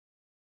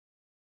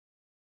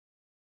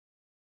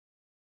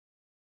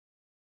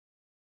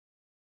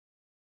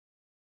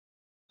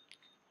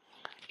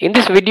In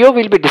this video,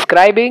 we'll be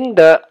describing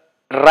the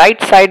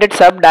right-sided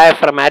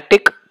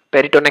subdiaphragmatic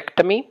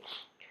peritonectomy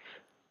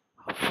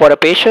for a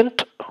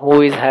patient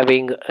who is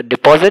having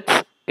deposits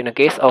in a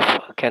case of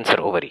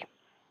cancer ovary.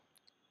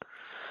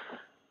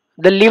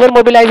 The liver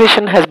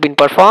mobilization has been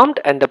performed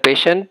and the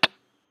patient's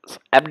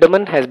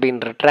abdomen has been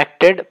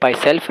retracted by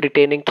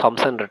self-retaining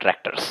Thomson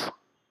retractors.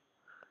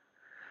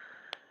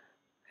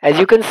 As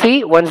you can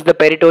see, once the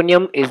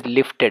peritoneum is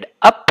lifted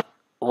up,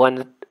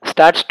 one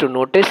starts to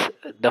notice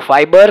the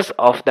fibers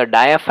of the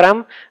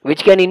diaphragm,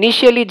 which can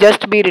initially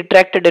just be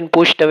retracted and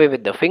pushed away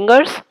with the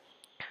fingers.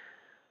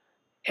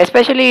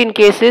 Especially in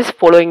cases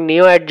following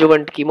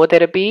neoadjuvant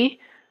chemotherapy,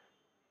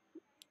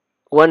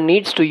 one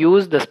needs to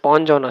use the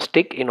sponge on a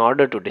stick in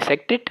order to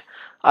dissect it.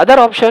 Other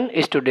option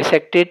is to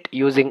dissect it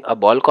using a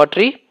ball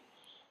cautery.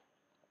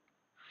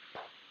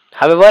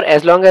 However,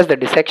 as long as the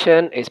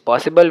dissection is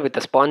possible with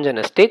a sponge and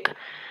a stick,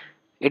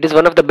 it is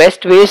one of the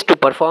best ways to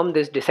perform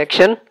this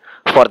dissection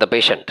for the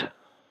patient.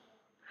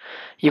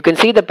 You can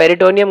see the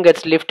peritoneum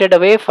gets lifted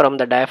away from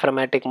the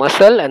diaphragmatic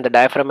muscle and the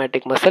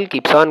diaphragmatic muscle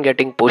keeps on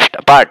getting pushed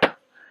apart.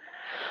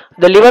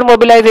 The liver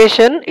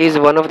mobilization is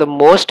one of the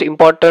most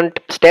important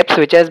steps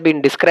which has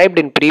been described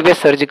in previous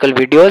surgical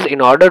videos in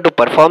order to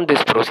perform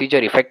this procedure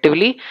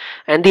effectively,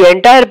 and the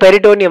entire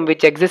peritoneum,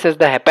 which exists as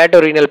the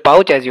hepatorenal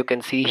pouch, as you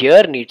can see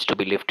here, needs to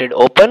be lifted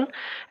open,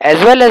 as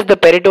well as the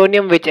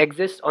peritoneum which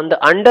exists on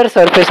the under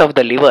surface of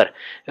the liver,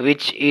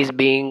 which is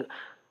being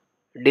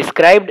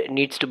described,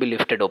 needs to be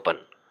lifted open.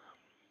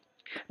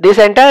 This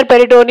entire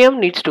peritoneum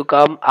needs to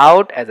come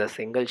out as a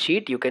single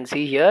sheet. You can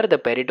see here the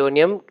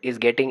peritoneum is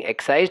getting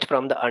excised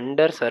from the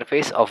under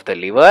surface of the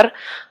liver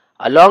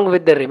along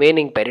with the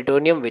remaining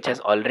peritoneum which has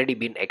already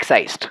been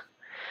excised.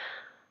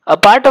 A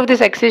part of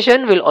this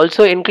excision will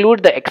also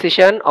include the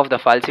excision of the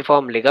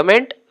falciform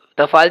ligament.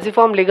 The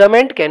falciform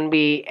ligament can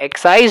be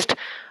excised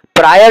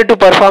prior to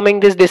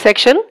performing this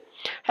dissection.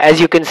 As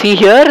you can see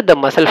here, the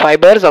muscle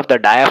fibers of the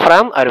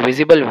diaphragm are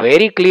visible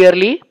very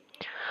clearly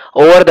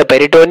over the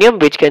peritoneum,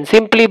 which can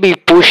simply be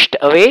pushed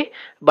away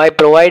by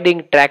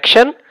providing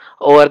traction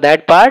over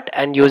that part,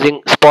 and using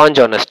sponge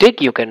on a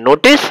stick you can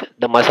notice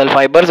the muscle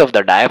fibers of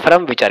the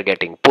diaphragm which are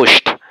getting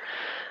pushed.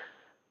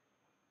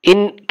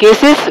 In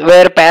cases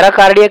where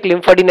paracardiac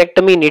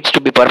lymphadenectomy needs to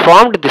be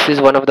performed, this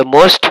is one of the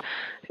most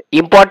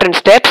important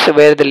steps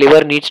where the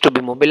liver needs to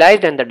be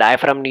mobilized and the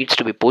diaphragm needs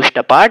to be pushed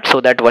apart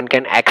so that one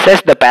can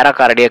access the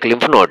paracardiac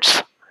lymph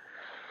nodes.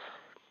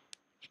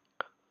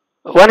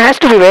 One has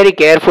to be very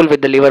careful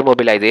with the liver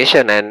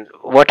mobilization, and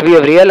what we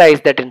have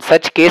realized that in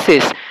such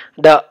cases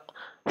the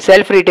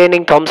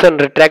self-retaining Thomson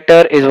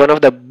retractor is one of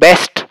the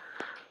best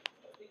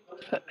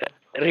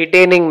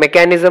retaining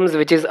mechanisms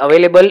which is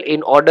available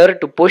in order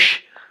to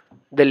push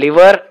the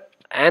liver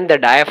and the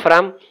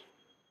diaphragm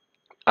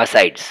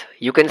aside.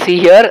 You can see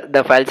here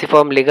the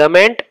falciform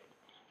ligament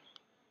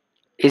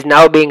is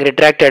now being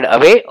retracted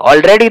away.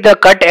 Already the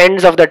cut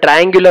ends of the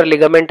triangular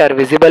ligament are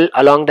visible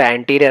along the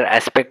anterior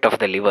aspect of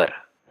the liver.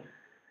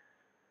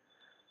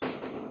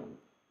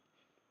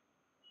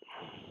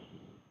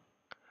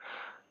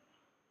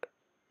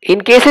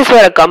 In cases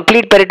where a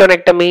complete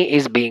peritonectomy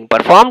is being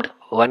performed,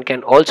 one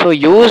can also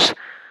use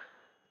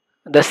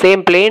the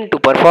same plane to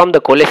perform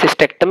the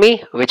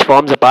cholecystectomy, which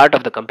forms a part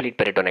of the complete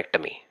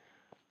peritonectomy.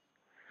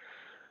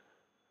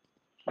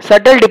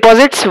 Subtle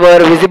deposits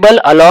were visible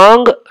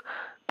along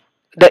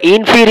the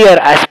inferior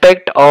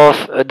aspect of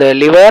the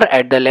liver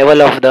at the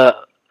level of the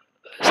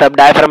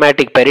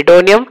subdiaphragmatic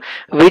peritoneum,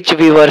 which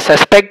we were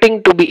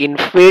suspecting to be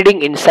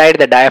invading inside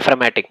the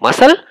diaphragmatic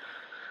muscle.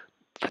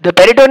 The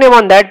peritoneum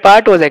on that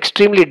part was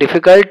extremely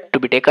difficult to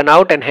be taken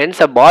out, and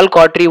hence a ball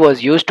cautery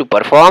was used to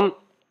perform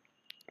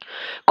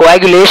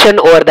coagulation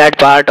over that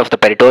part of the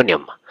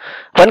peritoneum.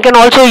 One can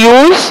also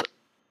use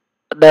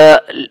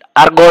the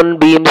argon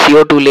beam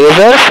CO2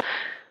 lasers,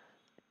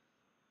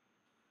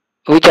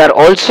 which are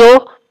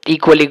also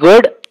equally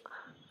good.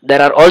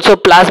 There are also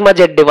plasma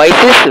jet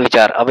devices which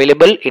are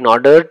available in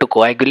order to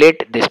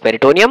coagulate this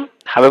peritoneum.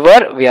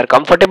 However, we are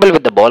comfortable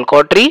with the ball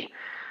cautery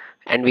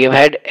and we have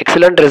had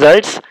excellent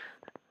results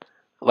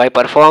by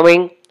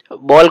performing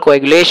ball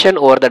coagulation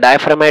over the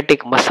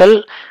diaphragmatic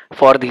muscle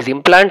for these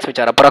implants, which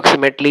are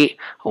approximately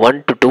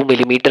 1 to 2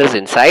 millimeters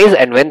in size,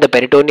 and when the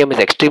peritoneum is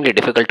extremely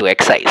difficult to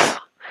excise.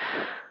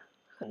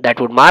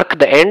 That would mark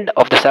the end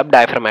of the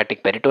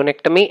subdiaphragmatic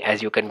peritonectomy,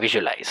 as you can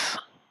visualize.